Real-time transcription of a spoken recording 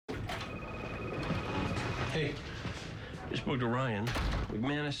Hey, I spoke to Ryan.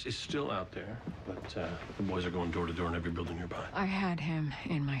 McManus is still out there, but the boys are going door to door in every building nearby. I had him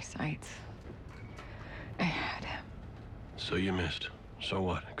in my sights. I had him. So you missed. So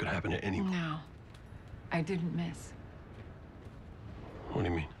what? It could happen to anyone. No, I didn't miss. What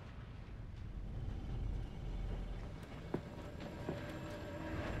do you mean?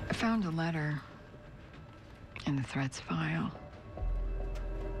 I found a letter in the threats file.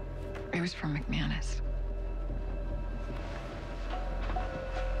 It was from McManus.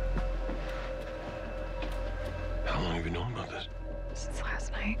 How long have you known about this? Since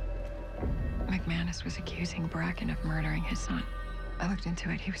last night. McManus was accusing Bracken of murdering his son. I looked into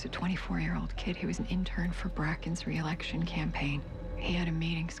it. He was a 24-year-old kid. He was an intern for Bracken's re-election campaign. He had a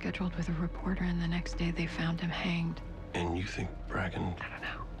meeting scheduled with a reporter, and the next day they found him hanged. And you think Bracken... I don't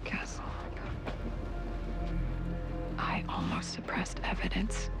know. Castle. I almost suppressed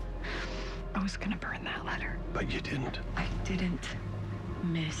evidence. I was gonna burn that letter. But you didn't. I didn't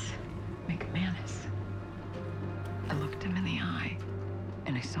miss McManus. I looked him in the eye,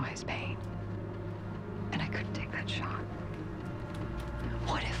 and I saw his pain. And I couldn't take that shot.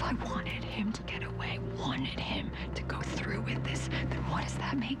 What if I wanted him to get away, wanted him to go through with this? Then what does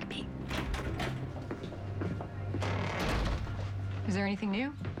that make me? Is there anything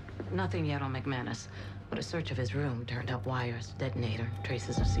new? Nothing yet on McManus, but a search of his room turned up wires, detonator,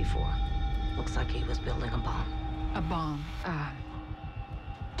 traces of C4. Looks like he was building a bomb. A bomb.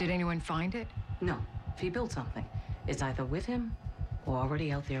 Did anyone find it? No, if he built something, it's either with him or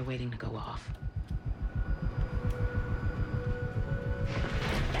already out there waiting to go off.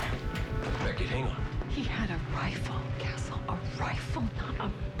 Beckett, hang on. He had a rifle, Castle. A rifle, not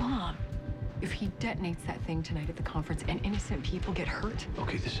a bomb. If he detonates that thing tonight at the conference and innocent people get hurt...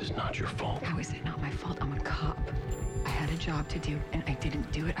 Okay, this is not your fault. How is it not my fault? I'm a cop. I had a job to do, and I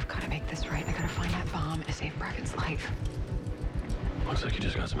didn't do it. I've got to make this right. I got to find that bomb and save Bracken's life. Looks like you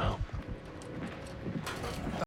just got some help.